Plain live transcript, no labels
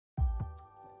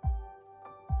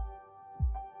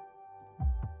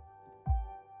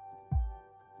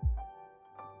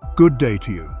Good day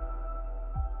to you.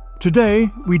 Today,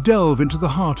 we delve into the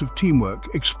heart of teamwork,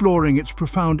 exploring its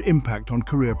profound impact on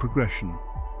career progression.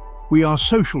 We are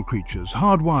social creatures,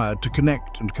 hardwired to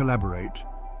connect and collaborate.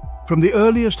 From the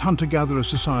earliest hunter-gatherer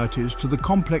societies to the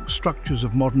complex structures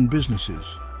of modern businesses,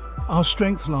 our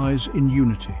strength lies in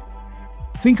unity.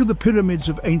 Think of the pyramids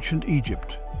of ancient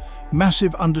Egypt,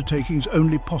 massive undertakings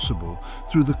only possible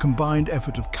through the combined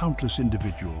effort of countless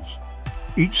individuals.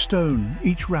 Each stone,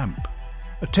 each ramp,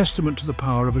 a testament to the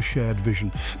power of a shared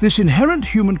vision. This inherent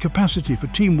human capacity for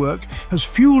teamwork has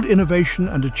fueled innovation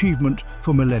and achievement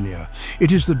for millennia.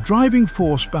 It is the driving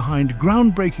force behind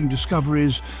groundbreaking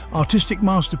discoveries, artistic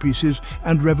masterpieces,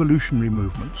 and revolutionary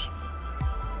movements.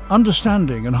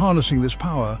 Understanding and harnessing this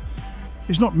power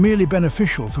is not merely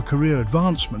beneficial for career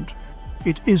advancement,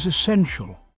 it is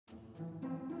essential.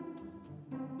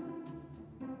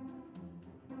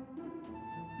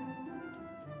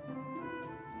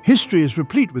 History is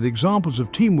replete with examples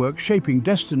of teamwork shaping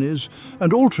destinies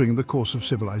and altering the course of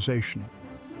civilization.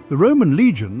 The Roman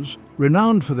legions,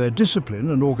 renowned for their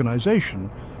discipline and organization,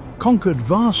 conquered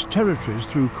vast territories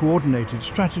through coordinated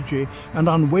strategy and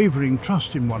unwavering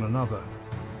trust in one another.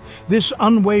 This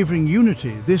unwavering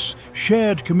unity, this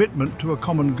shared commitment to a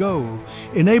common goal,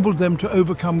 enabled them to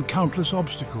overcome countless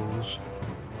obstacles.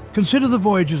 Consider the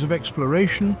voyages of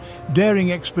exploration,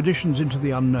 daring expeditions into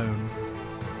the unknown.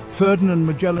 Ferdinand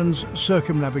Magellan's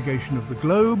circumnavigation of the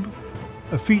globe,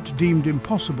 a feat deemed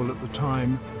impossible at the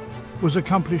time, was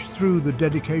accomplished through the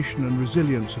dedication and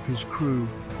resilience of his crew.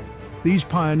 These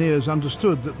pioneers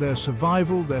understood that their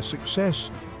survival, their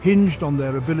success, hinged on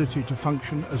their ability to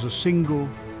function as a single,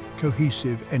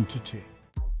 cohesive entity.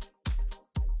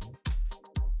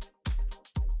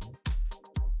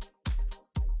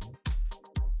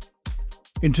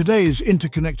 In today's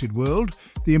interconnected world,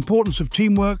 the importance of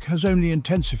teamwork has only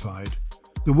intensified.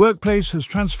 The workplace has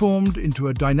transformed into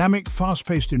a dynamic,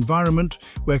 fast-paced environment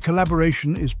where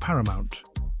collaboration is paramount.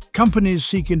 Companies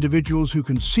seek individuals who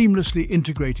can seamlessly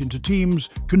integrate into teams,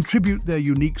 contribute their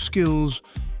unique skills,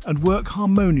 and work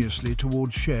harmoniously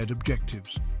towards shared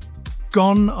objectives.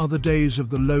 Gone are the days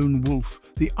of the lone wolf,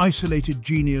 the isolated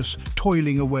genius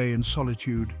toiling away in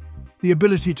solitude. The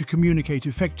ability to communicate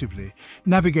effectively,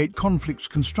 navigate conflicts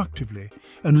constructively,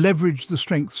 and leverage the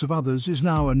strengths of others is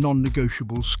now a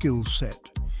non-negotiable skill set.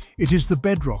 It is the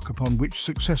bedrock upon which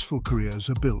successful careers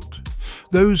are built.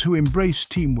 Those who embrace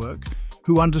teamwork,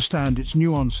 who understand its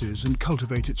nuances and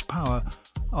cultivate its power,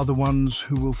 are the ones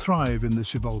who will thrive in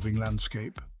this evolving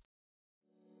landscape.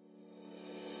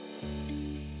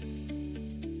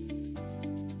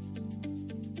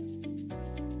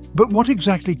 But what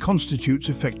exactly constitutes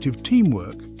effective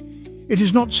teamwork? It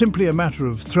is not simply a matter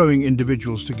of throwing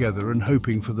individuals together and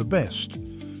hoping for the best.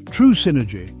 True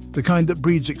synergy, the kind that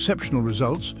breeds exceptional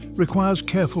results, requires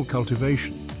careful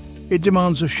cultivation. It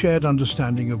demands a shared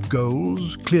understanding of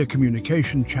goals, clear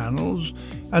communication channels,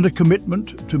 and a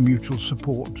commitment to mutual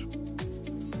support.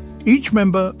 Each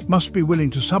member must be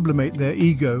willing to sublimate their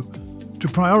ego to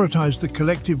prioritize the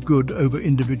collective good over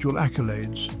individual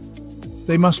accolades.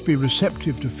 They must be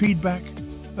receptive to feedback,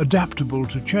 adaptable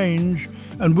to change,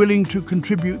 and willing to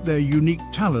contribute their unique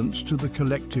talents to the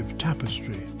collective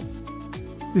tapestry.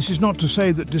 This is not to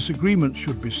say that disagreements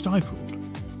should be stifled.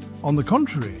 On the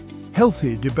contrary,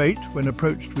 healthy debate, when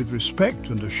approached with respect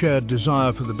and a shared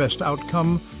desire for the best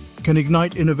outcome, can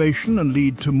ignite innovation and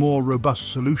lead to more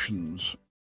robust solutions.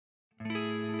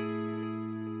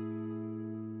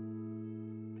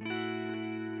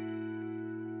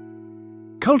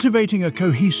 Cultivating a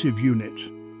cohesive unit.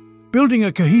 Building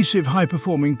a cohesive,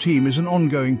 high-performing team is an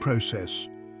ongoing process.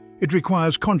 It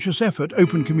requires conscious effort,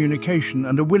 open communication,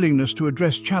 and a willingness to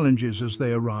address challenges as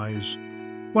they arise.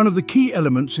 One of the key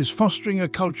elements is fostering a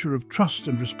culture of trust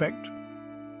and respect.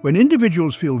 When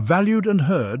individuals feel valued and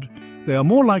heard, they are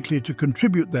more likely to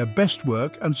contribute their best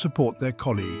work and support their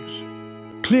colleagues.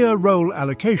 Clear role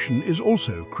allocation is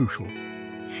also crucial.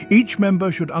 Each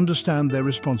member should understand their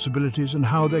responsibilities and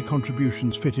how their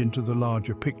contributions fit into the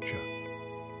larger picture.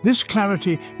 This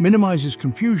clarity minimizes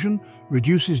confusion,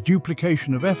 reduces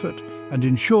duplication of effort, and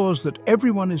ensures that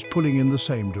everyone is pulling in the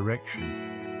same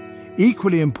direction.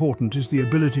 Equally important is the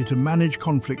ability to manage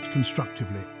conflict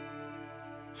constructively.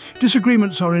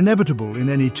 Disagreements are inevitable in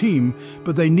any team,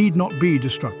 but they need not be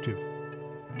destructive.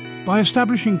 By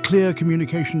establishing clear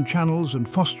communication channels and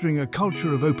fostering a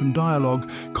culture of open dialogue,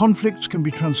 conflicts can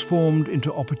be transformed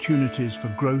into opportunities for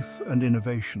growth and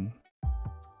innovation.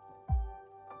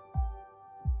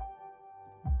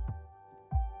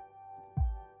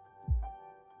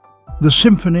 The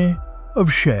symphony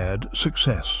of shared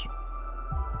success.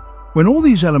 When all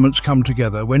these elements come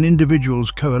together, when individuals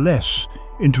coalesce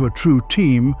into a true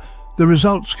team, the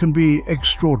results can be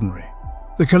extraordinary.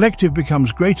 The collective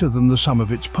becomes greater than the sum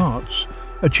of its parts,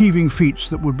 achieving feats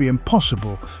that would be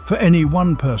impossible for any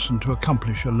one person to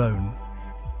accomplish alone.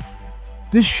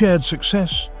 This shared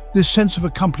success, this sense of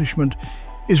accomplishment,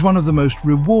 is one of the most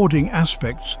rewarding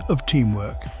aspects of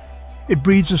teamwork. It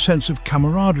breeds a sense of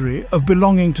camaraderie, of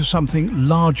belonging to something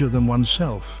larger than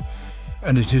oneself.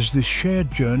 And it is this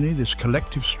shared journey, this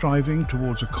collective striving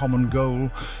towards a common goal,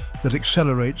 that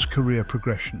accelerates career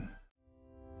progression.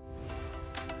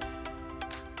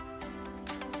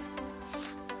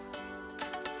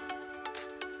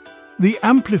 The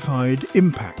amplified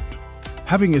impact.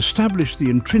 Having established the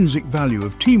intrinsic value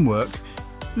of teamwork,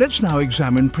 let's now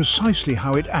examine precisely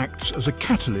how it acts as a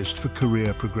catalyst for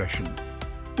career progression.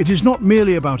 It is not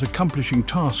merely about accomplishing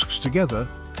tasks together,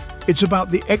 it's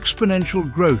about the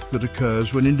exponential growth that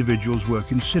occurs when individuals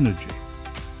work in synergy.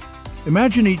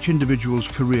 Imagine each individual's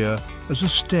career as a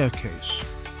staircase.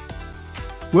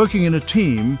 Working in a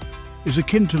team is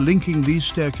akin to linking these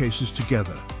staircases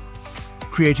together,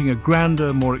 creating a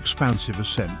grander, more expansive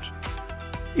ascent.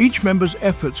 Each member's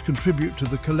efforts contribute to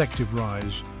the collective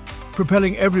rise,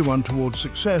 propelling everyone towards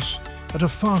success at a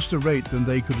faster rate than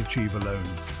they could achieve alone.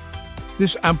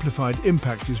 This amplified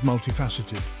impact is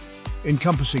multifaceted,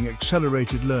 encompassing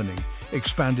accelerated learning,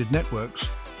 expanded networks,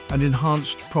 and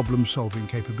enhanced problem-solving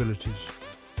capabilities.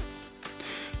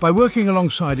 By working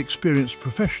alongside experienced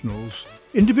professionals,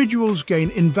 individuals gain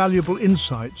invaluable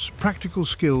insights, practical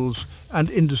skills, and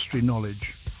industry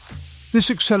knowledge. This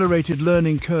accelerated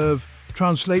learning curve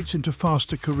translates into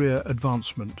faster career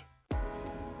advancement.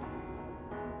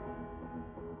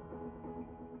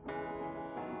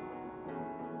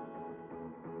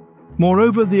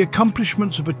 Moreover, the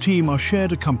accomplishments of a team are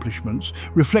shared accomplishments,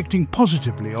 reflecting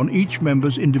positively on each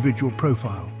member's individual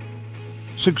profile.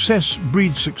 Success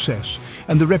breeds success,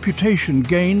 and the reputation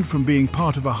gained from being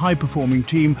part of a high-performing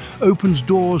team opens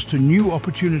doors to new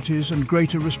opportunities and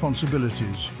greater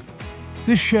responsibilities.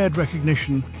 This shared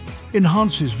recognition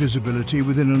enhances visibility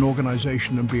within an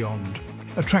organization and beyond,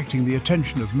 attracting the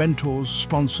attention of mentors,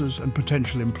 sponsors, and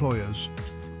potential employers.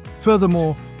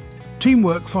 Furthermore,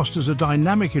 teamwork fosters a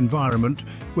dynamic environment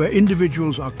where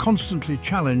individuals are constantly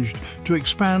challenged to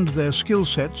expand their skill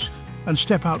sets and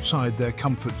step outside their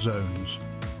comfort zones.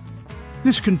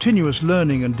 This continuous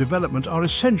learning and development are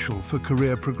essential for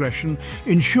career progression,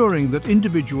 ensuring that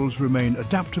individuals remain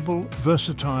adaptable,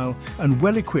 versatile, and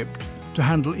well-equipped to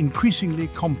handle increasingly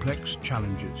complex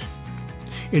challenges.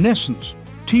 In essence,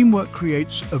 teamwork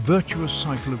creates a virtuous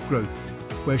cycle of growth,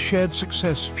 where shared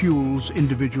success fuels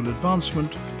individual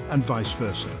advancement and vice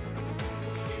versa.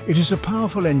 It is a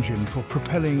powerful engine for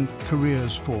propelling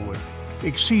careers forward,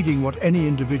 exceeding what any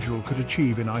individual could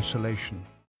achieve in isolation.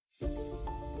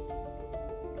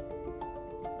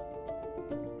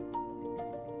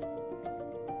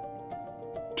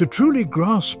 To truly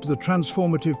grasp the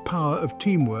transformative power of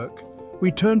teamwork,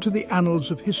 we turn to the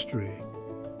annals of history,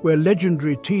 where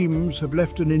legendary teams have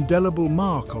left an indelible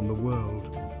mark on the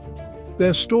world.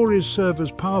 Their stories serve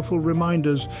as powerful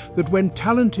reminders that when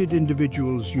talented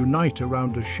individuals unite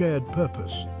around a shared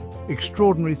purpose,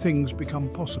 extraordinary things become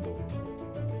possible.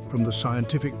 From the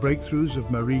scientific breakthroughs of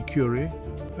Marie Curie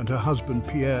and her husband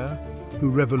Pierre, who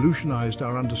revolutionized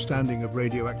our understanding of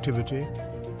radioactivity,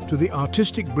 to the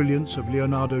artistic brilliance of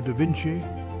Leonardo da Vinci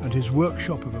and his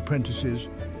workshop of apprentices,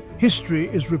 history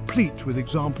is replete with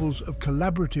examples of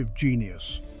collaborative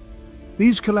genius.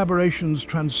 These collaborations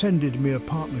transcended mere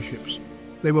partnerships.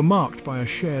 They were marked by a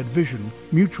shared vision,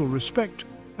 mutual respect,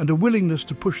 and a willingness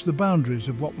to push the boundaries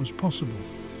of what was possible.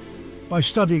 By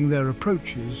studying their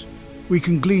approaches, we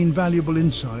can glean valuable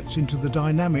insights into the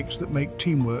dynamics that make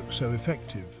teamwork so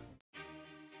effective.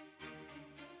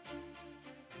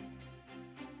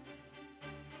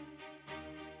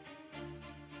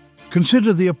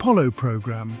 Consider the Apollo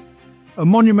program, a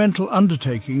monumental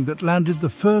undertaking that landed the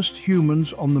first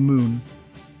humans on the moon.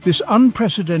 This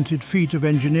unprecedented feat of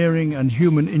engineering and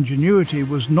human ingenuity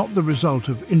was not the result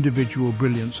of individual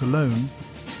brilliance alone.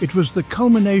 It was the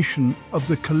culmination of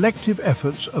the collective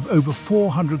efforts of over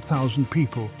 400,000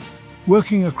 people,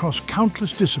 working across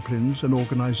countless disciplines and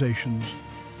organizations.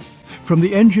 From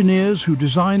the engineers who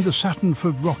designed the Saturn V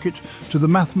rocket to the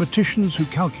mathematicians who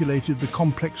calculated the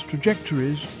complex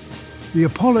trajectories, the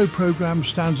Apollo program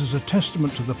stands as a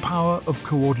testament to the power of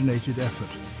coordinated effort.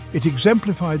 It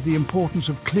exemplified the importance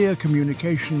of clear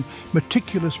communication,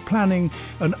 meticulous planning,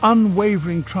 and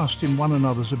unwavering trust in one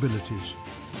another's abilities.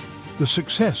 The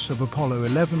success of Apollo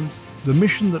 11, the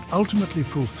mission that ultimately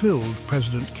fulfilled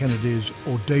President Kennedy's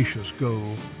audacious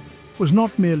goal, was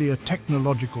not merely a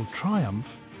technological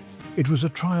triumph, it was a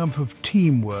triumph of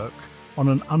teamwork, on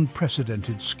an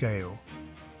unprecedented scale.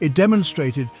 It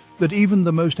demonstrated that even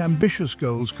the most ambitious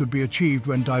goals could be achieved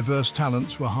when diverse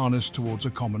talents were harnessed towards a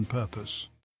common purpose.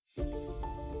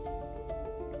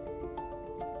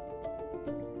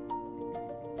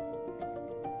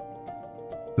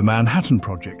 The Manhattan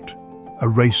Project, a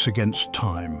race against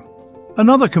time.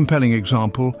 Another compelling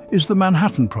example is the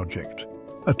Manhattan Project,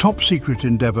 a top-secret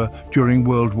endeavor during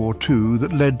World War II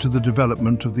that led to the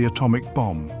development of the atomic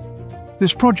bomb.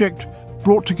 This project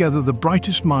brought together the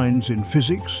brightest minds in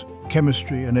physics,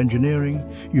 chemistry and engineering,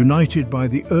 united by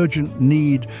the urgent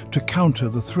need to counter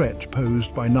the threat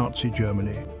posed by Nazi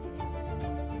Germany.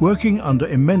 Working under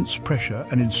immense pressure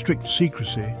and in strict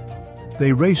secrecy,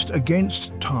 they raced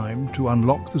against time to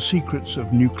unlock the secrets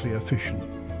of nuclear fission.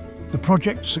 The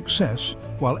project's success,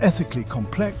 while ethically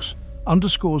complex,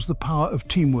 underscores the power of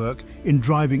teamwork in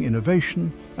driving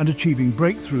innovation and achieving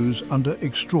breakthroughs under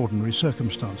extraordinary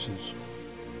circumstances.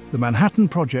 The Manhattan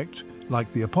Project,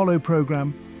 like the Apollo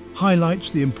program,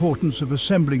 highlights the importance of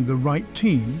assembling the right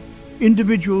team,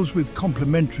 individuals with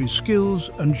complementary skills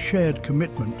and shared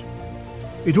commitment.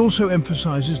 It also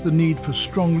emphasizes the need for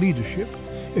strong leadership,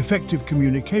 effective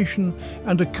communication,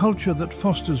 and a culture that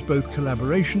fosters both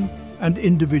collaboration and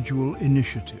individual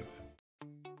initiative.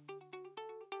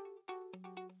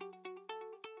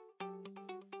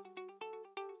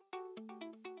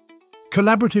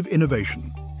 Collaborative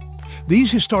innovation.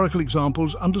 These historical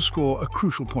examples underscore a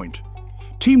crucial point.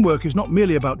 Teamwork is not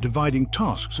merely about dividing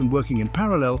tasks and working in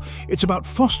parallel, it's about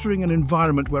fostering an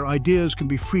environment where ideas can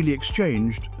be freely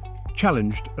exchanged,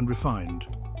 challenged and refined.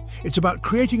 It's about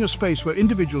creating a space where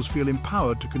individuals feel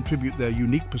empowered to contribute their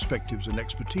unique perspectives and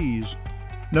expertise,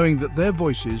 knowing that their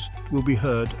voices will be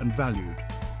heard and valued.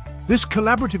 This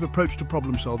collaborative approach to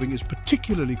problem solving is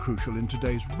particularly crucial in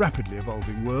today's rapidly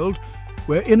evolving world,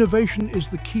 where innovation is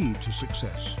the key to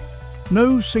success.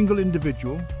 No single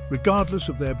individual, regardless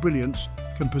of their brilliance,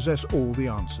 can possess all the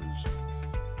answers.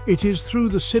 It is through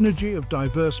the synergy of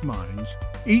diverse minds,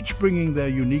 each bringing their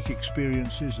unique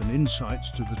experiences and insights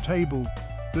to the table,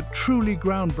 that truly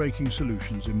groundbreaking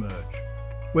solutions emerge.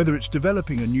 Whether it's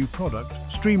developing a new product,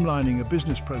 streamlining a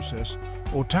business process,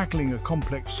 or tackling a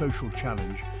complex social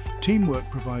challenge, teamwork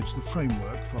provides the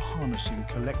framework for harnessing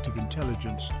collective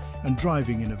intelligence and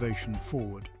driving innovation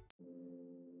forward.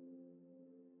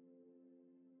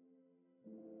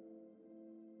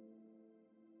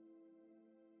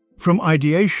 From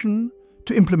ideation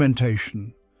to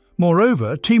implementation.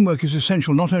 Moreover, teamwork is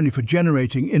essential not only for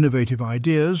generating innovative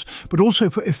ideas, but also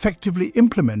for effectively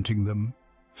implementing them.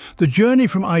 The journey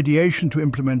from ideation to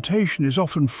implementation is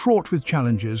often fraught with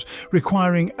challenges,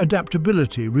 requiring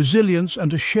adaptability, resilience,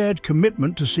 and a shared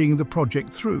commitment to seeing the project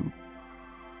through.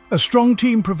 A strong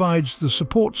team provides the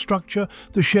support structure,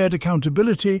 the shared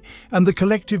accountability, and the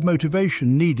collective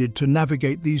motivation needed to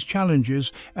navigate these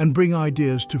challenges and bring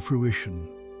ideas to fruition.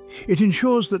 It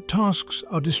ensures that tasks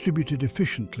are distributed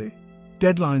efficiently,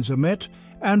 deadlines are met,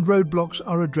 and roadblocks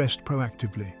are addressed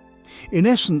proactively. In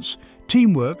essence,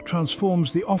 teamwork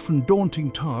transforms the often daunting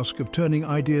task of turning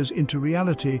ideas into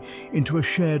reality into a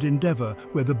shared endeavor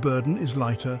where the burden is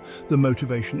lighter, the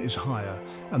motivation is higher,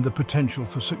 and the potential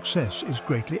for success is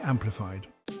greatly amplified.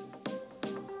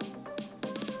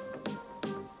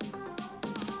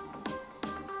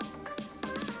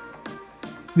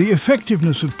 The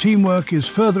effectiveness of teamwork is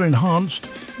further enhanced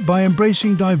by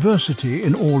embracing diversity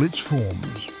in all its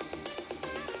forms.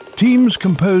 Teams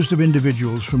composed of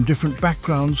individuals from different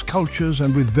backgrounds, cultures,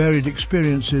 and with varied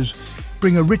experiences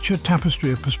bring a richer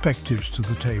tapestry of perspectives to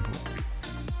the table.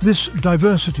 This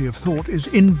diversity of thought is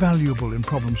invaluable in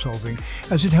problem solving,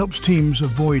 as it helps teams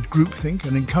avoid groupthink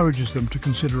and encourages them to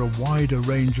consider a wider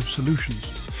range of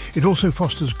solutions. It also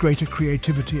fosters greater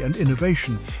creativity and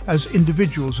innovation, as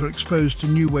individuals are exposed to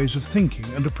new ways of thinking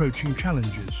and approaching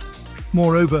challenges.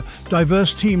 Moreover,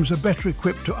 diverse teams are better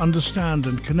equipped to understand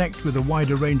and connect with a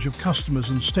wider range of customers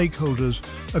and stakeholders,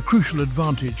 a crucial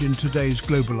advantage in today's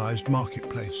globalized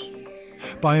marketplace.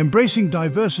 By embracing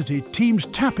diversity, teams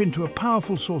tap into a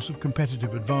powerful source of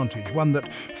competitive advantage, one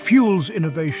that fuels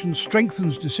innovation,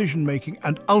 strengthens decision-making,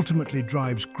 and ultimately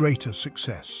drives greater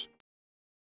success.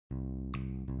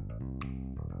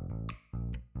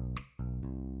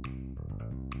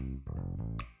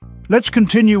 Let's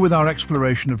continue with our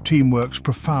exploration of teamwork's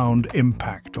profound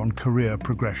impact on career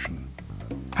progression.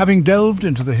 Having delved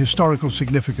into the historical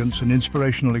significance and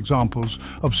inspirational examples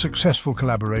of successful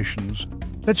collaborations,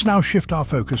 let's now shift our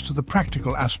focus to the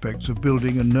practical aspects of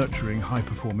building and nurturing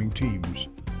high-performing teams.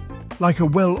 Like a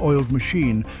well-oiled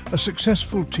machine, a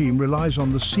successful team relies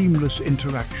on the seamless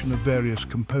interaction of various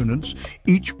components,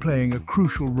 each playing a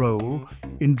crucial role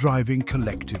in driving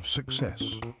collective success.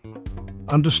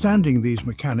 Understanding these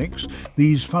mechanics,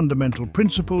 these fundamental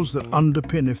principles that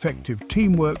underpin effective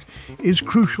teamwork, is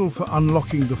crucial for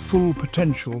unlocking the full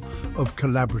potential of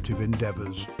collaborative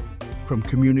endeavors. From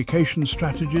communication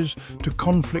strategies to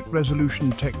conflict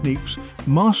resolution techniques,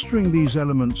 mastering these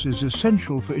elements is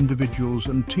essential for individuals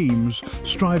and teams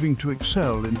striving to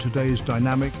excel in today's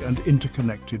dynamic and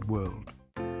interconnected world.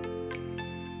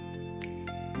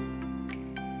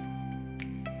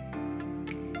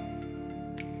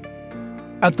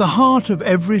 At the heart of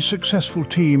every successful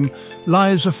team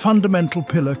lies a fundamental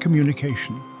pillar: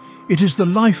 communication. It is the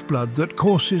lifeblood that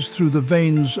courses through the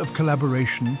veins of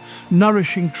collaboration,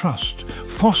 nourishing trust,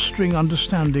 fostering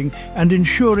understanding, and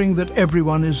ensuring that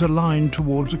everyone is aligned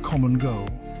towards a common goal.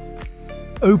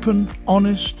 Open,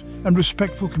 honest, and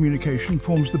respectful communication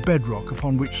forms the bedrock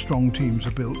upon which strong teams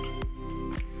are built.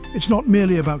 It's not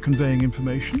merely about conveying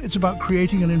information, it's about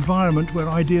creating an environment where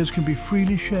ideas can be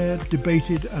freely shared,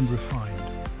 debated, and refined.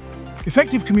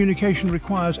 Effective communication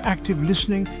requires active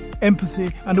listening, empathy,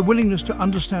 and a willingness to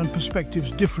understand perspectives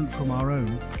different from our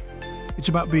own. It's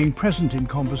about being present in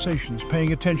conversations,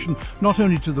 paying attention not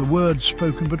only to the words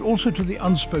spoken, but also to the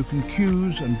unspoken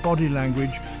cues and body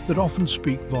language that often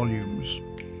speak volumes.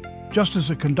 Just as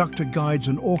a conductor guides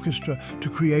an orchestra to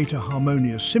create a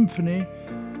harmonious symphony,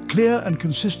 clear and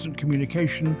consistent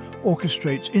communication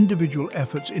orchestrates individual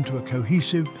efforts into a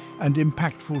cohesive and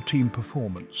impactful team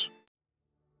performance.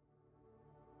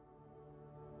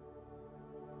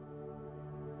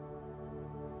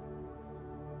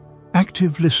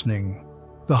 Active listening,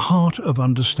 the heart of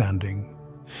understanding.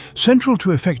 Central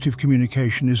to effective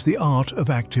communication is the art of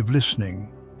active listening.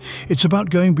 It's about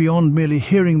going beyond merely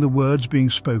hearing the words being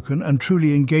spoken and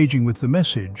truly engaging with the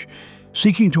message,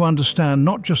 seeking to understand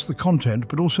not just the content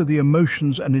but also the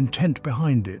emotions and intent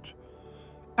behind it.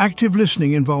 Active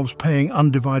listening involves paying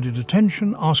undivided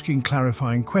attention, asking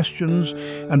clarifying questions,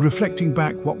 and reflecting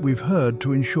back what we've heard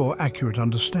to ensure accurate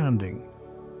understanding.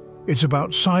 It's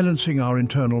about silencing our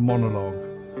internal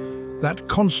monologue, that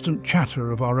constant chatter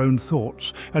of our own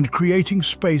thoughts, and creating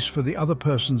space for the other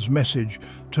person's message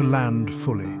to land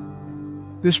fully.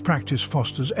 This practice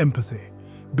fosters empathy,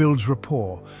 builds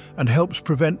rapport, and helps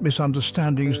prevent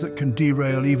misunderstandings that can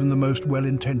derail even the most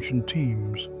well-intentioned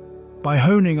teams. By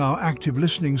honing our active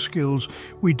listening skills,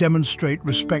 we demonstrate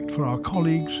respect for our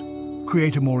colleagues,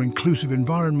 create a more inclusive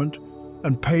environment,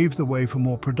 and pave the way for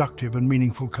more productive and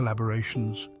meaningful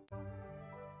collaborations.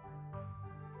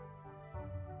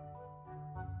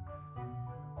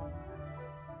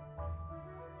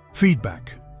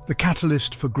 Feedback, the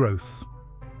catalyst for growth.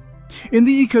 In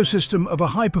the ecosystem of a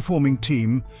high-performing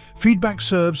team, feedback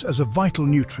serves as a vital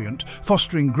nutrient,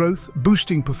 fostering growth,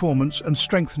 boosting performance, and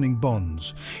strengthening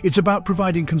bonds. It's about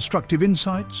providing constructive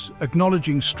insights,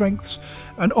 acknowledging strengths,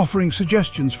 and offering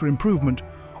suggestions for improvement,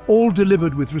 all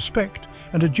delivered with respect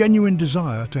and a genuine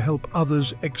desire to help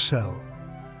others excel.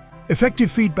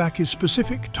 Effective feedback is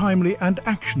specific, timely, and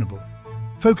actionable,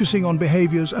 focusing on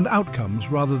behaviors and outcomes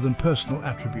rather than personal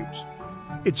attributes.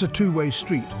 It's a two-way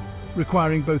street,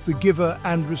 requiring both the giver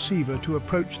and receiver to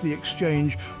approach the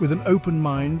exchange with an open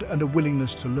mind and a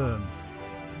willingness to learn.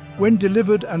 When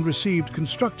delivered and received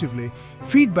constructively,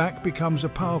 feedback becomes a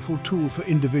powerful tool for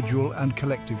individual and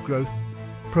collective growth,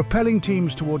 propelling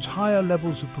teams towards higher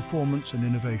levels of performance and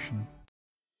innovation.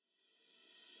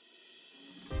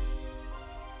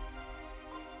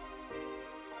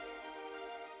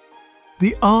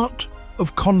 The art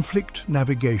of conflict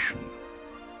navigation.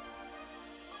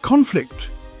 Conflict,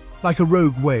 like a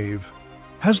rogue wave,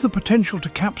 has the potential to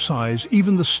capsize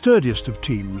even the sturdiest of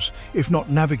teams if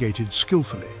not navigated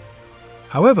skillfully.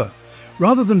 However,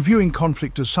 rather than viewing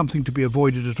conflict as something to be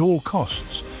avoided at all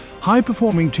costs,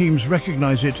 high-performing teams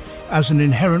recognize it as an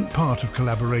inherent part of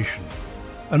collaboration,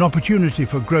 an opportunity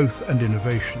for growth and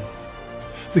innovation.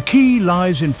 The key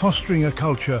lies in fostering a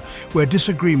culture where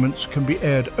disagreements can be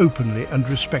aired openly and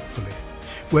respectfully,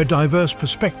 where diverse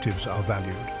perspectives are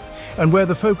valued, and where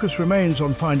the focus remains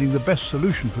on finding the best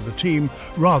solution for the team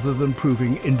rather than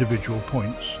proving individual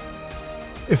points.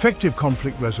 Effective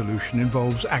conflict resolution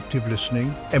involves active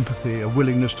listening, empathy, a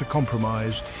willingness to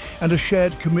compromise, and a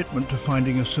shared commitment to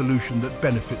finding a solution that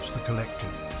benefits the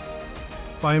collective.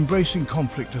 By embracing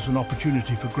conflict as an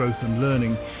opportunity for growth and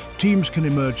learning, teams can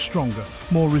emerge stronger,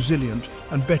 more resilient,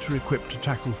 and better equipped to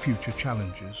tackle future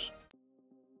challenges.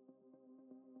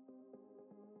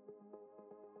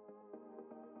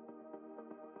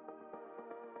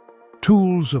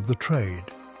 Tools of the trade.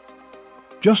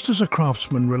 Just as a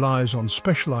craftsman relies on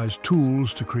specialized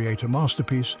tools to create a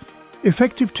masterpiece,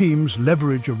 effective teams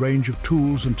leverage a range of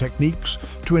tools and techniques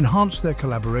to enhance their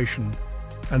collaboration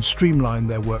and streamline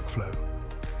their workflow.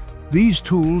 These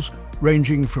tools,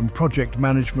 ranging from project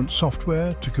management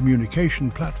software to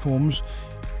communication platforms,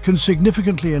 can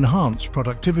significantly enhance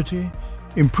productivity,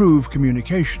 improve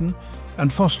communication,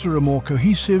 and foster a more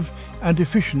cohesive and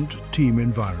efficient team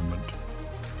environment.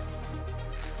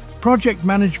 Project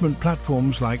management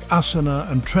platforms like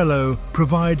Asana and Trello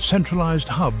provide centralized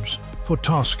hubs for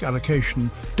task allocation,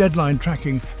 deadline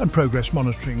tracking, and progress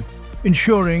monitoring,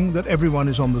 ensuring that everyone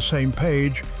is on the same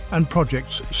page and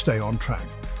projects stay on track.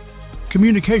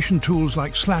 Communication tools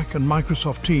like Slack and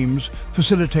Microsoft Teams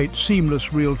facilitate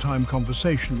seamless real-time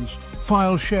conversations,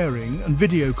 file sharing and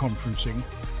video conferencing,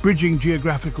 bridging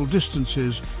geographical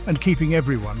distances and keeping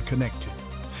everyone connected.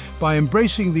 By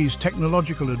embracing these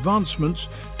technological advancements,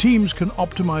 teams can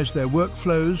optimize their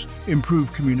workflows,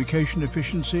 improve communication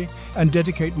efficiency, and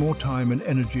dedicate more time and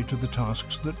energy to the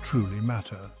tasks that truly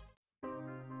matter.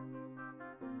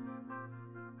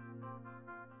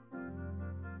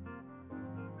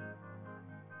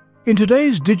 In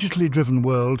today's digitally driven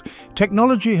world,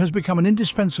 technology has become an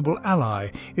indispensable ally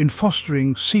in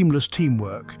fostering seamless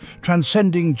teamwork,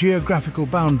 transcending geographical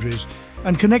boundaries,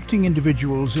 and connecting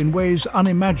individuals in ways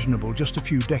unimaginable just a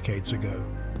few decades ago.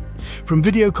 From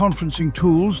video conferencing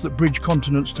tools that bridge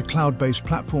continents to cloud-based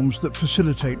platforms that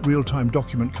facilitate real-time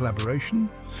document collaboration,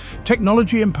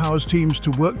 technology empowers teams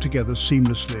to work together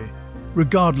seamlessly,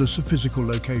 regardless of physical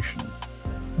location.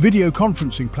 Video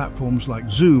conferencing platforms like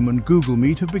Zoom and Google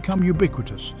Meet have become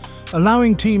ubiquitous,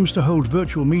 allowing teams to hold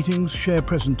virtual meetings, share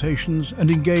presentations, and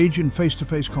engage in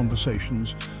face-to-face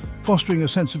conversations, fostering a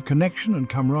sense of connection and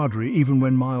camaraderie even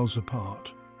when miles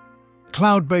apart.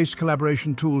 Cloud-based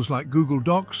collaboration tools like Google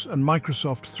Docs and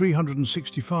Microsoft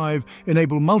 365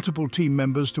 enable multiple team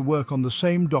members to work on the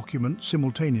same document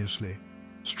simultaneously,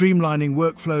 streamlining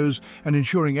workflows and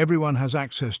ensuring everyone has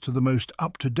access to the most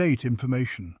up-to-date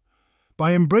information.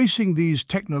 By embracing these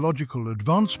technological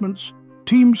advancements,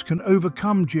 teams can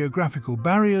overcome geographical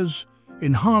barriers,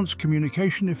 enhance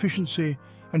communication efficiency,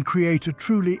 and create a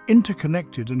truly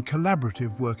interconnected and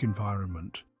collaborative work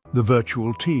environment. The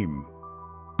virtual team.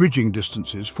 Bridging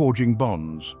distances, forging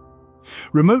bonds.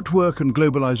 Remote work and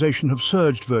globalization have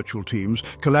surged virtual teams,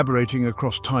 collaborating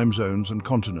across time zones and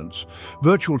continents.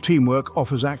 Virtual teamwork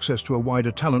offers access to a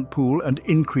wider talent pool and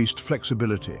increased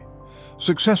flexibility.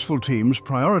 Successful teams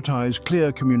prioritize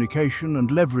clear communication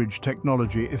and leverage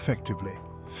technology effectively.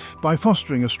 By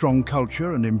fostering a strong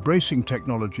culture and embracing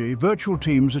technology, virtual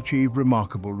teams achieve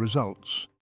remarkable results.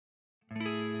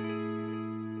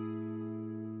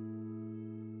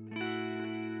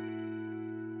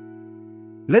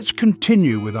 Let's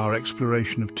continue with our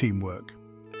exploration of teamwork.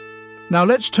 Now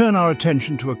let's turn our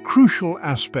attention to a crucial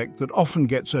aspect that often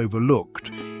gets overlooked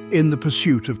in the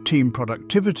pursuit of team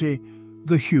productivity: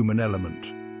 the human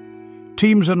element.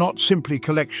 Teams are not simply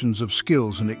collections of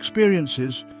skills and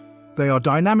experiences. They are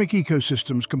dynamic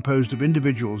ecosystems composed of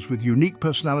individuals with unique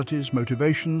personalities,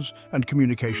 motivations, and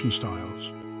communication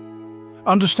styles.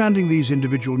 Understanding these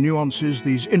individual nuances,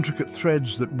 these intricate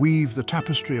threads that weave the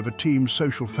tapestry of a team's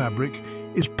social fabric,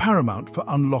 is paramount for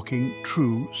unlocking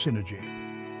true synergy.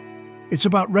 It's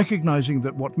about recognizing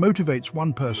that what motivates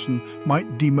one person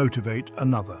might demotivate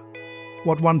another.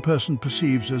 What one person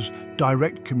perceives as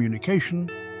direct communication,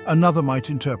 another might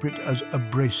interpret as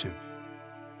abrasive.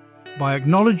 By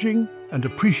acknowledging and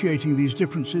appreciating these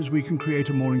differences, we can create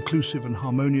a more inclusive and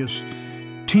harmonious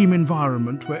team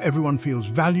environment where everyone feels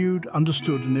valued,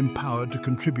 understood, and empowered to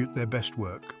contribute their best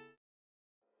work.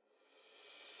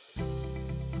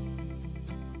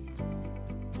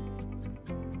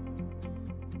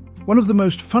 One of the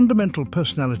most fundamental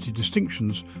personality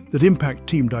distinctions that impact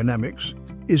team dynamics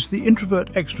is the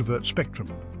introvert-extrovert spectrum.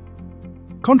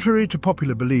 Contrary to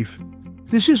popular belief,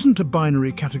 this isn't a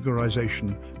binary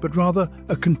categorization, but rather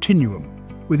a continuum,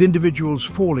 with individuals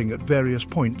falling at various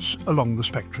points along the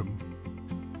spectrum.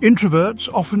 Introverts,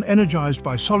 often energized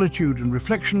by solitude and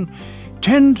reflection,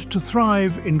 tend to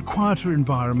thrive in quieter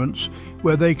environments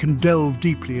where they can delve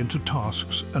deeply into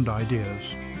tasks and ideas.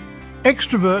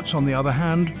 Extroverts, on the other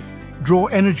hand, draw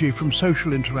energy from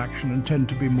social interaction and tend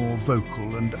to be more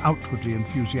vocal and outwardly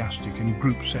enthusiastic in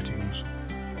group settings.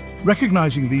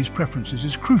 Recognizing these preferences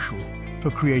is crucial for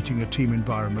creating a team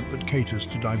environment that caters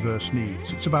to diverse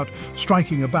needs. It's about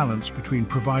striking a balance between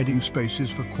providing spaces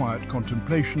for quiet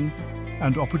contemplation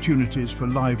and opportunities for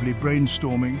lively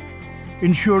brainstorming,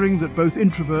 ensuring that both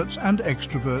introverts and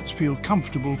extroverts feel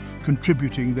comfortable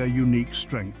contributing their unique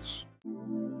strengths.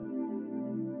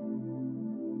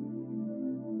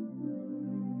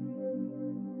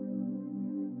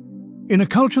 In a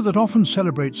culture that often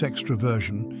celebrates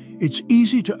extroversion, it's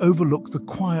easy to overlook the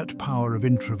quiet power of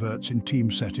introverts in team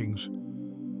settings.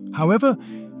 However,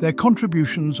 their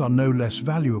contributions are no less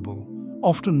valuable.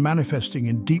 often manifesting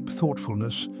in deep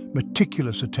thoughtfulness,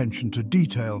 meticulous attention to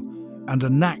detail, and a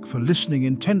knack for listening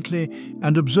intently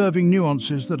and observing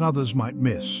nuances that others might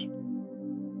miss.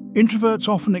 Introverts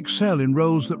often excel in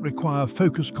roles that require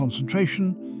focused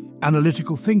concentration,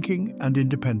 analytical thinking, and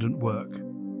independent work.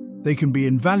 They can be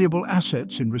invaluable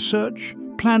assets in research,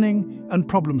 planning, and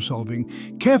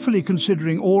problem-solving, carefully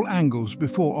considering all angles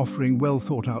before offering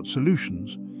well-thought-out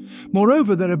solutions.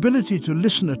 Moreover, their ability to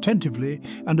listen attentively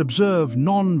and observe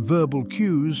non-verbal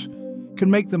cues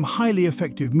can make them highly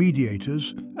effective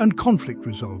mediators and conflict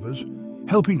resolvers,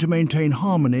 helping to maintain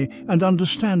harmony and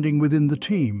understanding within the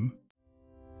team.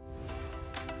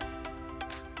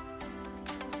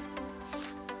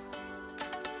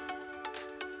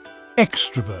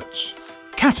 Extroverts,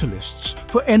 catalysts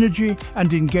for energy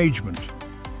and engagement.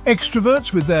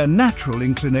 Extroverts, with their natural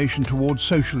inclination towards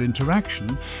social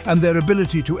interaction and their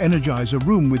ability to energize a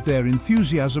room with their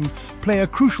enthusiasm, play a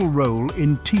crucial role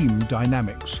in team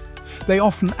dynamics. They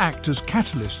often act as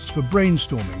catalysts for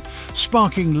brainstorming,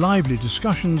 sparking lively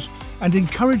discussions and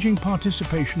encouraging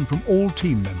participation from all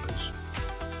team members.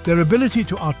 Their ability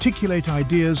to articulate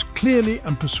ideas clearly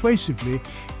and persuasively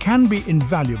can be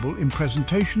invaluable in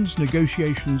presentations,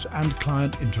 negotiations, and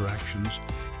client interactions,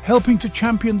 helping to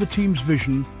champion the team's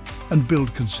vision and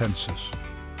build consensus.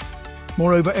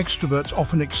 Moreover, extroverts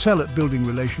often excel at building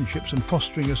relationships and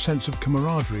fostering a sense of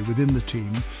camaraderie within the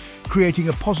team, creating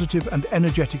a positive and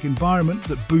energetic environment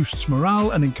that boosts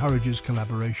morale and encourages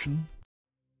collaboration.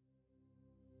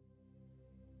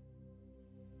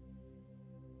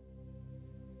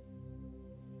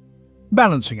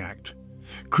 Balancing act,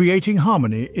 creating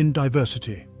harmony in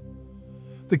diversity.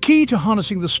 The key to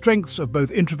harnessing the strengths of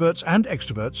both introverts and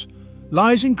extroverts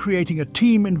lies in creating a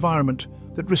team environment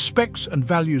that respects and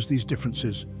values these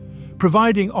differences,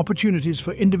 providing opportunities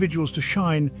for individuals to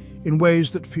shine in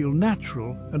ways that feel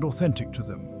natural and authentic to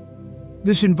them.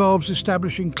 This involves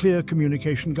establishing clear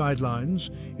communication guidelines,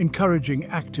 encouraging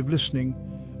active listening,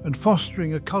 and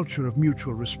fostering a culture of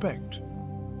mutual respect.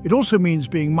 It also means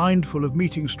being mindful of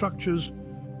meeting structures,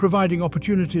 providing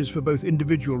opportunities for both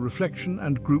individual reflection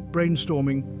and group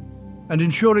brainstorming, and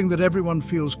ensuring that everyone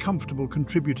feels comfortable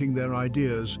contributing their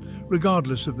ideas,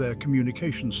 regardless of their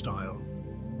communication style.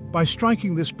 By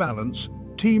striking this balance,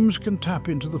 teams can tap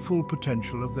into the full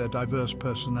potential of their diverse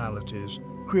personalities,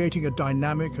 creating a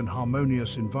dynamic and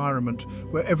harmonious environment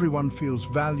where everyone feels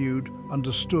valued,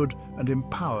 understood, and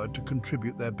empowered to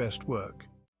contribute their best work.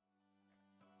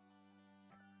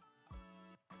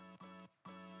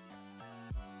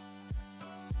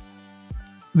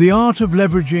 The art of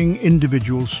leveraging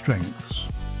individual strengths.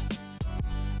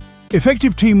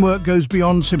 Effective teamwork goes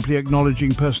beyond simply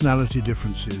acknowledging personality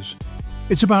differences.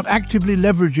 It's about actively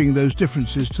leveraging those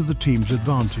differences to the team's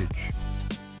advantage.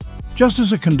 Just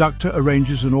as a conductor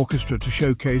arranges an orchestra to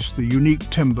showcase the unique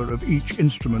timbre of each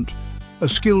instrument, a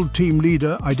skilled team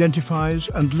leader identifies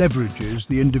and leverages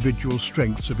the individual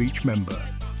strengths of each member,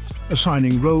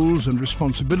 assigning roles and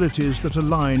responsibilities that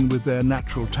align with their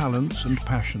natural talents and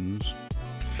passions.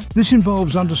 This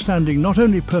involves understanding not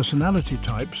only personality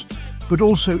types, but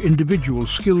also individual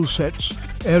skill sets,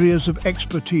 areas of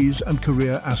expertise, and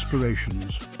career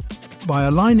aspirations. By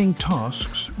aligning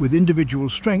tasks with individual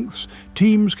strengths,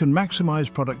 teams can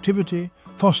maximize productivity,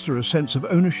 foster a sense of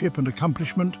ownership and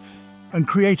accomplishment, and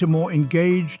create a more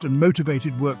engaged and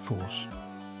motivated workforce.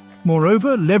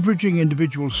 Moreover, leveraging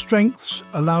individual strengths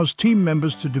allows team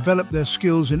members to develop their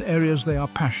skills in areas they are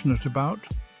passionate about,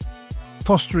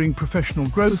 fostering professional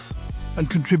growth and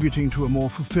contributing to a more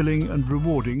fulfilling and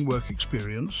rewarding work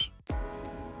experience.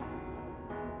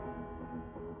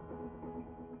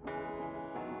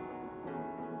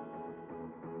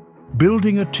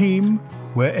 Building a team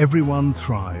where everyone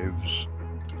thrives.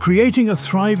 Creating a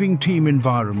thriving team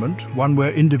environment, one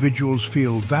where individuals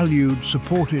feel valued,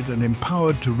 supported, and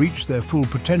empowered to reach their full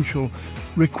potential,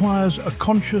 requires a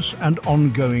conscious and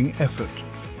ongoing effort.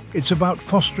 It's about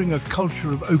fostering a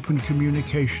culture of open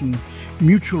communication,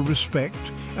 mutual respect,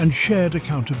 and shared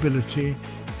accountability,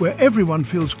 where everyone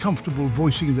feels comfortable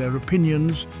voicing their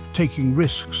opinions, taking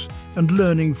risks, and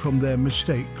learning from their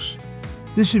mistakes.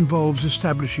 This involves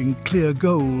establishing clear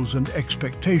goals and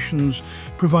expectations,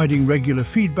 providing regular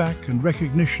feedback and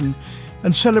recognition,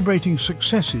 and celebrating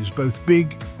successes both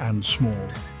big and small.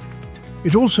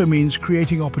 It also means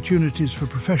creating opportunities for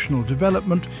professional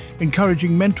development,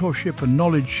 encouraging mentorship and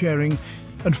knowledge sharing,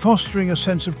 and fostering a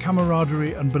sense of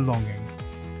camaraderie and belonging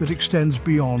that extends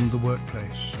beyond the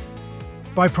workplace.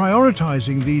 By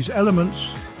prioritizing these elements,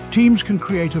 teams can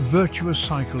create a virtuous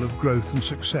cycle of growth and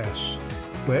success,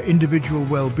 where individual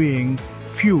well-being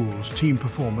fuels team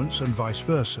performance and vice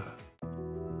versa.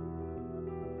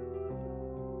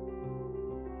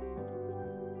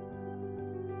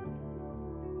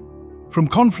 From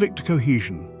conflict to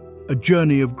cohesion, a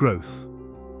journey of growth.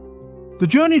 The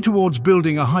journey towards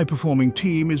building a high-performing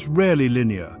team is rarely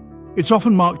linear. It's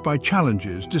often marked by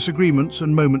challenges, disagreements,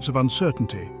 and moments of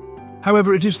uncertainty.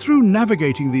 However, it is through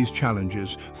navigating these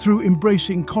challenges, through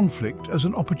embracing conflict as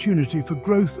an opportunity for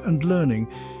growth and learning,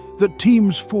 that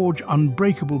teams forge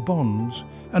unbreakable bonds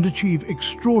and achieve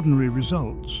extraordinary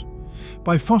results.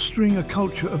 By fostering a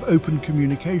culture of open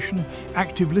communication,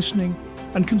 active listening,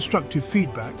 and constructive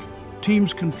feedback,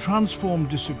 teams can transform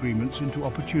disagreements into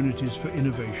opportunities for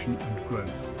innovation and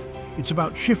growth. It's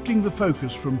about shifting the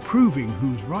focus from proving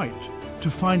who's right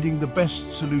to finding the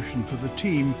best solution for the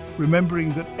team,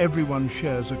 remembering that everyone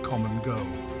shares a common goal.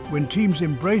 When teams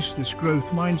embrace this growth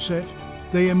mindset,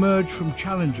 they emerge from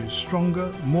challenges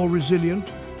stronger, more resilient,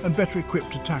 and better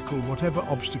equipped to tackle whatever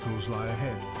obstacles lie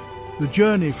ahead. The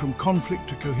journey from conflict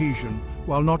to cohesion,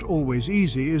 while not always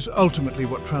easy, is ultimately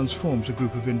what transforms a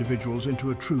group of individuals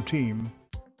into a true team.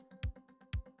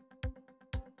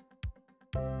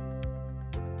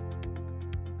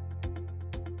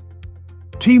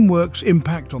 Teamwork's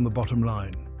impact on the bottom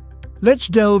line. Let's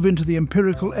delve into the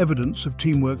empirical evidence of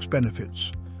teamwork's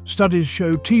benefits. Studies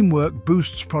show teamwork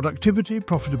boosts productivity,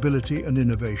 profitability, and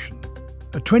innovation.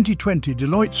 A 2020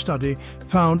 Deloitte study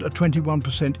found a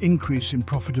 21% increase in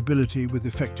profitability with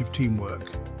effective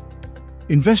teamwork.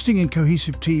 Investing in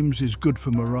cohesive teams is good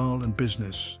for morale and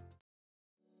business.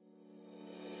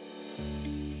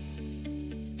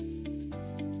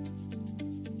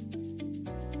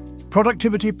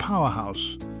 Productivity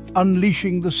powerhouse,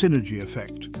 unleashing the synergy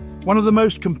effect. One of the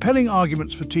most compelling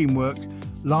arguments for teamwork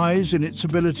lies in its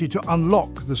ability to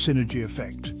unlock the synergy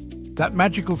effect. That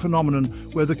magical phenomenon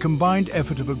where the combined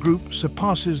effort of a group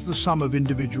surpasses the sum of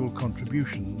individual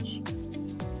contributions.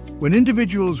 When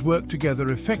individuals work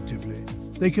together effectively,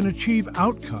 they can achieve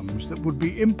outcomes that would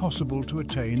be impossible to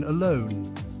attain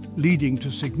alone, leading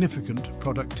to significant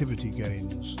productivity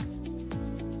gains.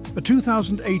 A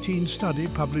 2018 study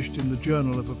published in the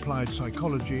Journal of Applied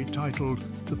Psychology titled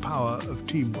 "The Power of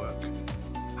Teamwork: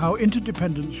 How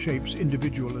Interdependence Shapes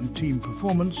Individual and Team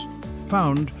Performance"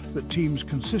 found that teams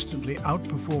consistently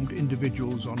outperformed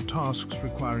individuals on tasks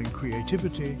requiring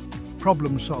creativity,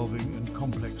 problem-solving, and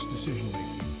complex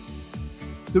decision-making.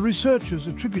 The researchers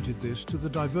attributed this to the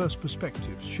diverse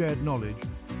perspectives, shared knowledge,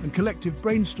 and collective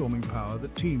brainstorming power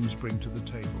that teams bring to the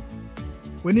table.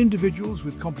 When individuals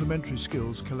with complementary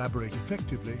skills collaborate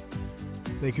effectively,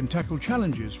 they can tackle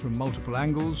challenges from multiple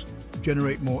angles,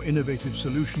 generate more innovative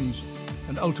solutions,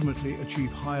 and ultimately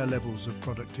achieve higher levels of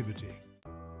productivity.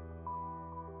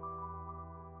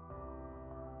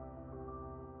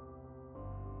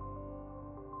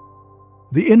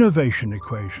 The innovation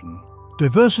equation: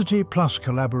 diversity plus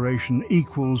collaboration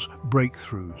equals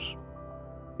breakthroughs.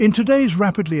 In today's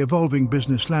rapidly evolving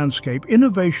business landscape,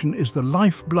 innovation is the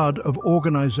lifeblood of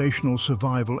organizational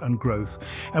survival and growth.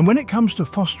 And when it comes to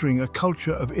fostering a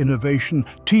culture of innovation,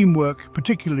 teamwork,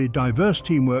 particularly diverse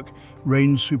teamwork,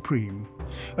 reigns supreme.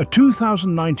 A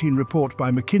 2019 report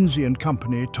by McKinsey &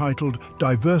 Company titled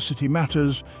 "Diversity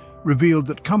Matters" revealed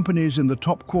that companies in the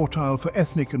top quartile for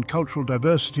ethnic and cultural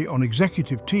diversity on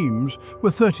executive teams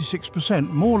were 36%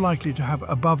 more likely to have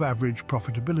above-average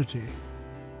profitability.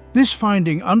 This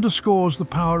finding underscores the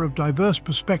power of diverse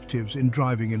perspectives in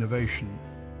driving innovation.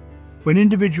 When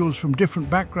individuals from different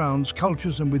backgrounds,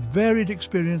 cultures, and with varied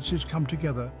experiences come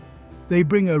together, they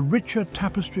bring a richer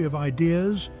tapestry of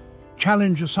ideas,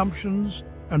 challenge assumptions,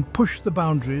 and push the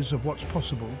boundaries of what's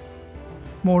possible.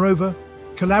 Moreover,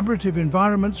 collaborative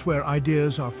environments where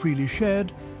ideas are freely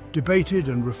shared, debated,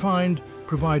 and refined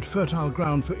provide fertile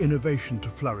ground for innovation to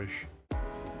flourish.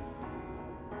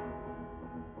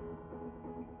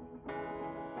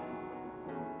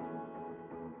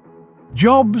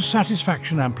 Job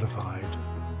satisfaction amplified.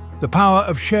 The power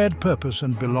of shared purpose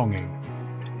and belonging.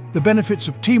 The benefits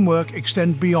of teamwork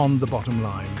extend beyond the bottom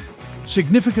line,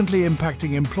 significantly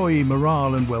impacting employee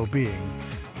morale and well-being.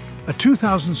 A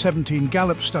 2017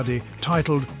 Gallup study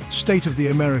titled "State of the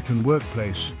American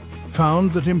Workplace"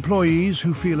 found that employees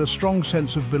who feel a strong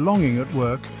sense of belonging at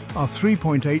work are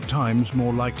 3.8 times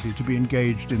more likely to be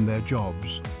engaged in their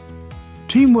jobs.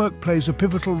 Teamwork plays a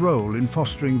pivotal role in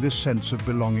fostering this sense of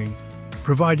belonging,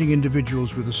 providing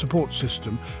individuals with a support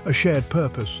system, a shared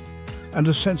purpose, and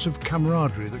a sense of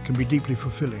camaraderie that can be deeply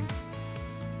fulfilling.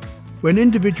 When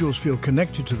individuals feel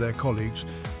connected to their colleagues,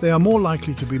 they are more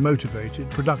likely to be motivated,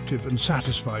 productive, and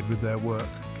satisfied with their work.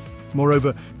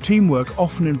 Moreover, teamwork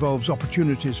often involves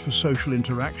opportunities for social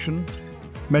interaction,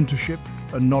 mentorship,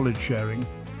 and knowledge sharing,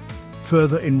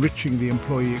 further enriching the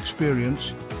employee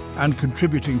experience and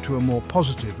contributing to a more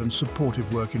positive and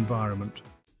supportive work environment.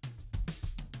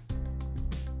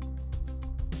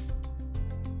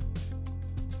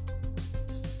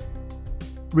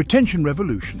 Retention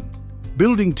revolution,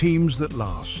 building teams that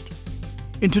last.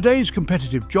 In today's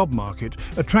competitive job market,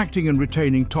 attracting and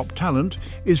retaining top talent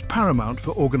is paramount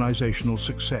for organizational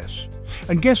success.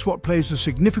 And guess what plays a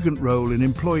significant role in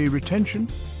employee retention?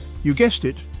 You guessed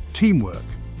it, teamwork.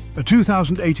 A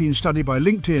 2018 study by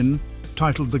LinkedIn,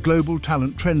 titled the Global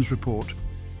Talent Trends Report,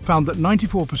 found that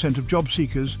 94% of job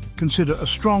seekers consider a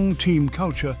strong team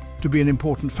culture to be an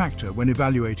important factor when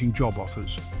evaluating job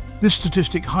offers. This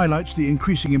statistic highlights the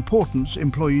increasing importance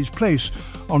employees place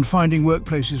on finding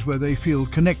workplaces where they feel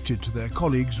connected to their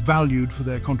colleagues, valued for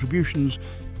their contributions,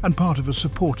 and part of a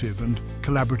supportive and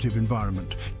collaborative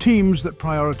environment. Teams that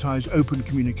prioritize open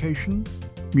communication,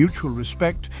 mutual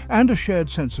respect, and a shared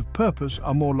sense of purpose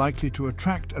are more likely to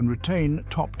attract and retain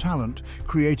top talent,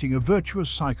 creating a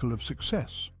virtuous cycle of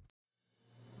success.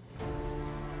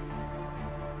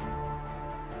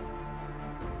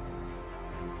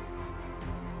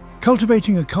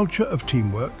 Cultivating a culture of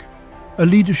teamwork, a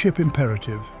leadership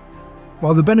imperative.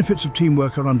 While the benefits of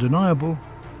teamwork are undeniable,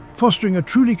 fostering a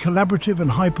truly collaborative and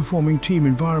high-performing team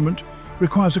environment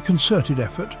requires a concerted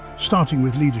effort, starting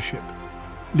with leadership.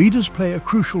 Leaders play a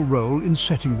crucial role in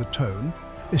setting the tone,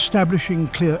 establishing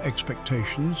clear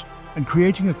expectations, and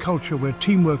creating a culture where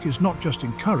teamwork is not just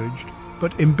encouraged,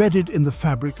 but embedded in the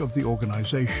fabric of the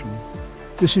organization.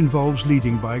 This involves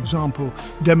leading by example,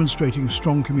 demonstrating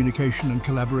strong communication and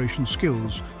collaboration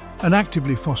skills, and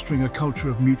actively fostering a culture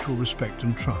of mutual respect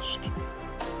and trust.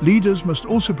 Leaders must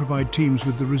also provide teams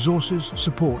with the resources,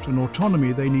 support, and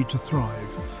autonomy they need to thrive,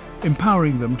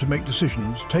 empowering them to make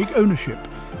decisions, take ownership,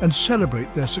 and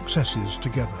celebrate their successes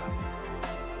together.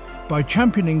 By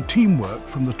championing teamwork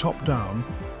from the top down,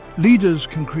 leaders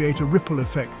can create a ripple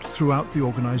effect throughout the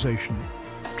organization,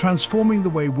 transforming the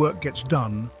way work gets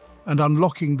done and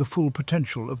unlocking the full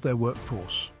potential of their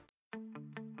workforce.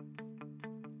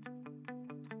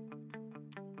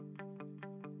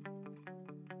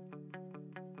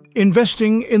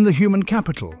 Investing in the human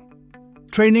capital,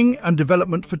 training and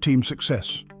development for team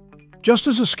success. Just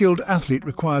as a skilled athlete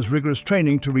requires rigorous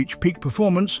training to reach peak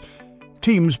performance,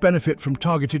 teams benefit from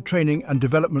targeted training and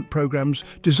development programs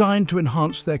designed to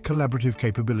enhance their collaborative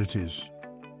capabilities.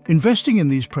 Investing in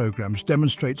these programs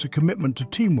demonstrates a commitment to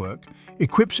teamwork,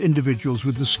 equips individuals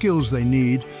with the skills they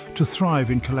need to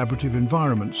thrive in collaborative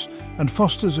environments, and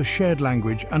fosters a shared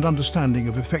language and understanding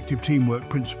of effective teamwork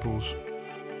principles.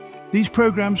 These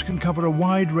programs can cover a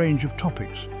wide range of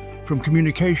topics, from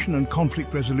communication and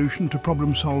conflict resolution to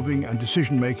problem solving and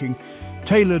decision making,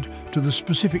 tailored to the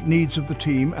specific needs of the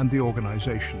team and the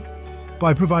organization.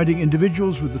 By providing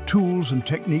individuals with the tools and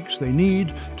techniques they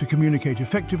need to communicate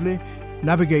effectively,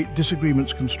 navigate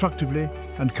disagreements constructively,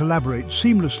 and collaborate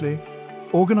seamlessly,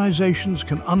 organizations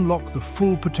can unlock the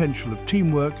full potential of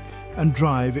teamwork and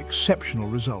drive exceptional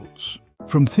results.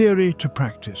 From theory to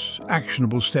practice,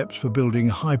 actionable steps for building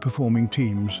high-performing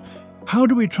teams. How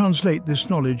do we translate this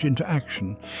knowledge into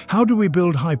action? How do we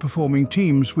build high-performing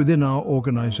teams within our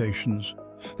organizations?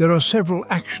 There are several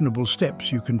actionable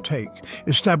steps you can take.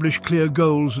 Establish clear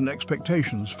goals and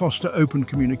expectations, foster open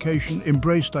communication,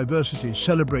 embrace diversity,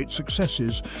 celebrate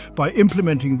successes. By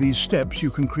implementing these steps, you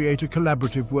can create a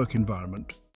collaborative work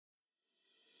environment.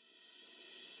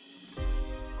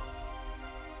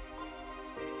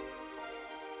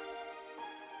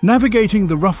 Navigating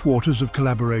the rough waters of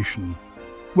collaboration.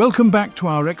 Welcome back to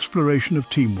our exploration of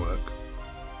teamwork.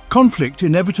 Conflict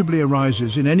inevitably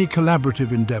arises in any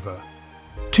collaborative endeavor.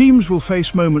 Teams will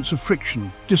face moments of friction,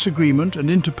 disagreement, and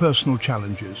interpersonal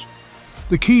challenges.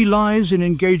 The key lies in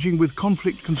engaging with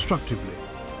conflict constructively,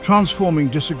 transforming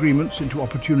disagreements into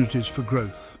opportunities for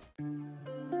growth.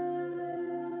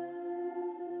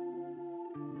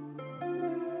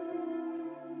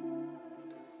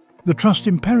 The trust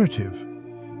imperative,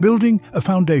 building a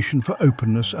foundation for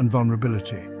openness and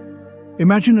vulnerability.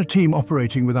 Imagine a team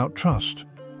operating without trust,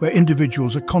 where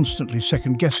individuals are constantly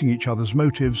second-guessing each other's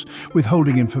motives,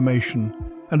 withholding information,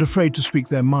 and afraid to speak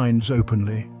their minds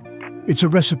openly. It's a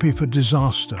recipe for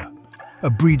disaster, a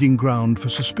breeding ground for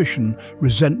suspicion,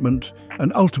 resentment,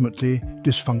 and ultimately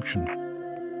dysfunction.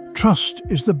 Trust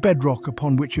is the bedrock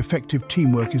upon which effective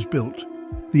teamwork is built,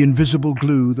 the invisible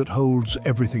glue that holds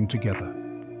everything together.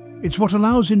 It's what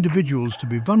allows individuals to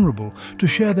be vulnerable, to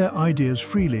share their ideas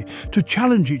freely, to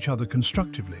challenge each other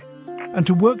constructively, and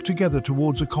to work together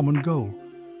towards a common goal,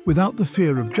 without the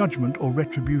fear of judgment or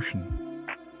retribution.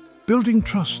 Building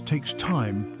trust takes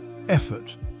time,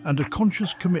 effort, and a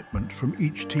conscious commitment from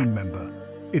each team member.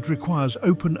 It requires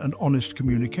open and honest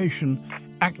communication,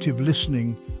 active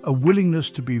listening, a willingness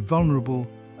to be vulnerable,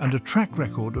 and a track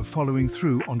record of following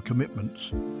through on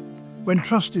commitments. When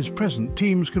trust is present,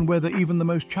 teams can weather even the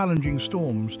most challenging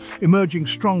storms, emerging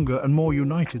stronger and more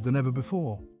united than ever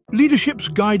before. Leadership's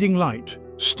guiding light,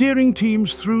 steering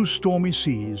teams through stormy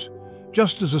seas.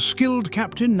 Just as a skilled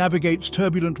captain navigates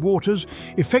turbulent waters,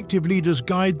 effective leaders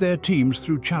guide their teams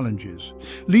through challenges.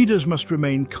 Leaders must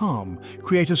remain calm,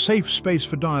 create a safe space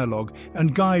for dialogue,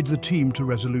 and guide the team to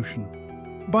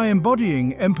resolution. By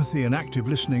embodying empathy and active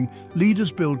listening,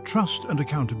 leaders build trust and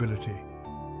accountability.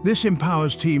 This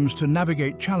empowers teams to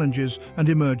navigate challenges and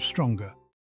emerge stronger.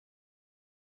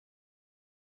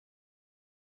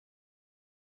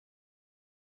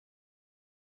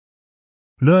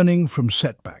 Learning from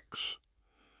setbacks.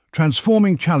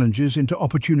 Transforming challenges into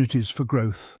opportunities for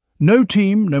growth. No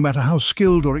team, no matter how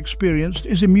skilled or experienced,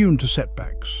 is immune to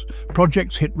setbacks.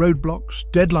 Projects hit roadblocks,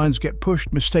 deadlines get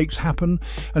pushed, mistakes happen,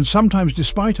 and sometimes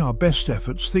despite our best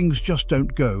efforts, things just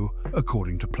don't go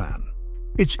according to plan.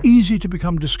 It's easy to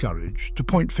become discouraged, to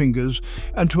point fingers,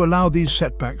 and to allow these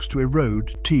setbacks to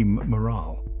erode team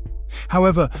morale.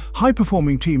 However,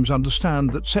 high-performing teams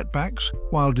understand that setbacks,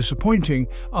 while disappointing,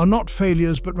 are not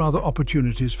failures but rather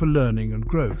opportunities for learning and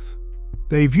growth.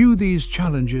 They view these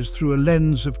challenges through a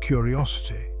lens of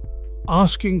curiosity,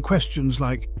 asking questions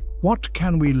like, what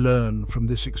can we learn from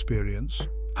this experience?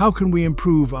 How can we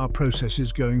improve our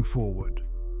processes going forward?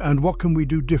 And what can we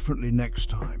do differently next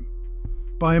time?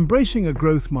 By embracing a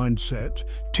growth mindset,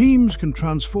 teams can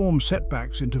transform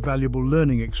setbacks into valuable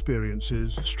learning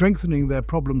experiences, strengthening their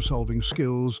problem-solving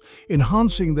skills,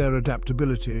 enhancing their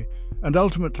adaptability, and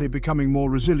ultimately becoming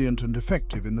more resilient and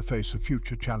effective in the face of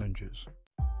future challenges.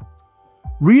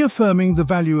 Reaffirming the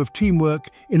value of teamwork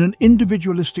in an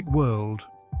individualistic world.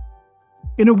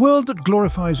 In a world that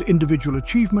glorifies individual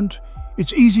achievement,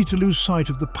 it's easy to lose sight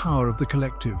of the power of the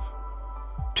collective.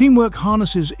 Teamwork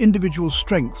harnesses individual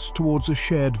strengths towards a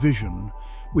shared vision.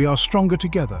 We are stronger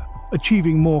together,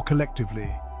 achieving more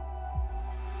collectively.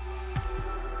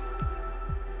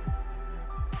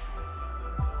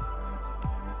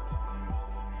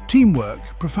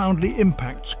 Teamwork profoundly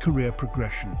impacts career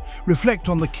progression. Reflect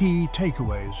on the key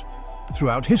takeaways.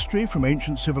 Throughout history, from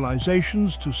ancient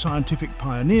civilizations to scientific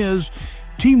pioneers,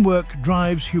 teamwork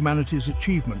drives humanity's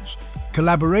achievements.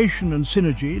 Collaboration and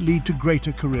synergy lead to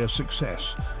greater career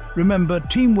success. Remember,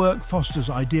 teamwork fosters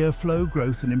idea flow,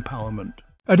 growth and empowerment.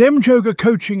 At Jhoga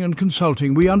Coaching and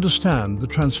Consulting, we understand the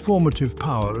transformative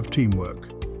power of teamwork.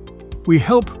 We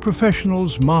help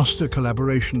professionals master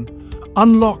collaboration,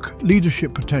 unlock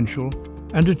leadership potential,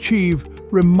 and achieve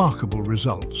remarkable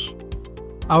results.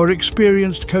 Our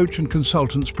experienced coach and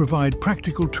consultants provide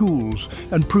practical tools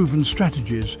and proven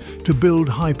strategies to build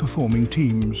high-performing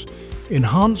teams,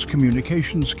 enhance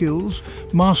communication skills,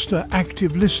 master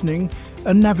active listening,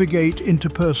 and navigate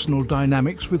interpersonal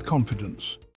dynamics with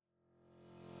confidence.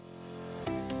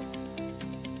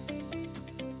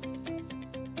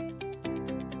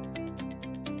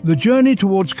 The journey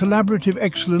towards collaborative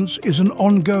excellence is an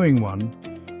ongoing one,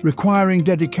 requiring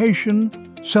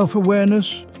dedication,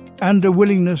 self-awareness, and a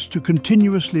willingness to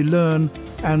continuously learn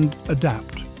and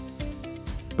adapt.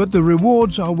 But the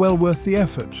rewards are well worth the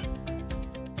effort.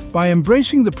 By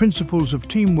embracing the principles of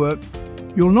teamwork,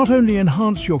 you'll not only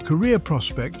enhance your career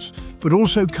prospects, but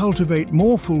also cultivate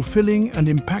more fulfilling and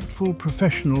impactful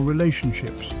professional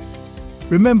relationships.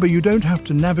 Remember, you don't have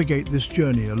to navigate this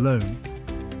journey alone.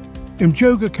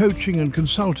 Jhoga Coaching and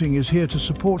Consulting is here to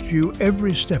support you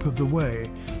every step of the way,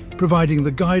 providing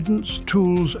the guidance,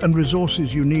 tools and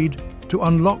resources you need to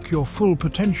unlock your full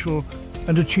potential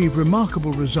and achieve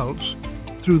remarkable results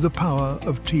through the power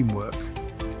of teamwork.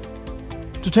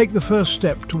 To take the first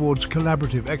step towards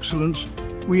collaborative excellence,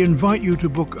 we invite you to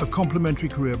book a complimentary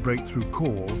career breakthrough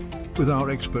call with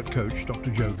our expert coach, Dr.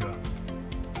 Jhoga.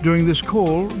 During this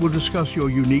call, we'll discuss your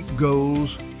unique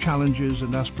goals, challenges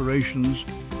and aspirations,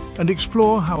 and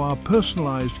explore how our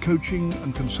personalized coaching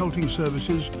and consulting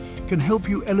services can help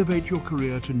you elevate your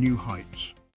career to new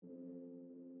heights.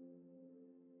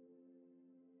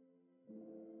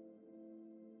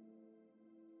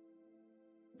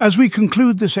 As we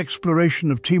conclude this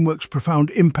exploration of teamwork's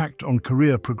profound impact on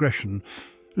career progression,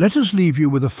 let us leave you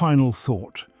with a final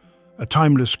thought, a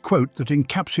timeless quote that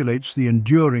encapsulates the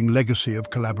enduring legacy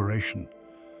of collaboration.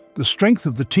 The strength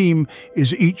of the team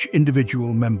is each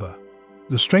individual member.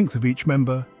 The strength of each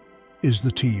member is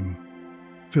the team.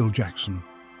 Phil Jackson.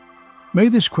 May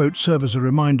this quote serve as a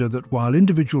reminder that while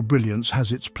individual brilliance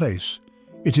has its place,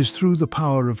 it is through the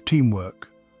power of teamwork,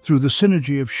 through the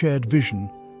synergy of shared vision,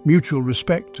 mutual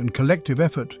respect and collective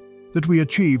effort that we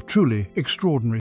achieve truly extraordinary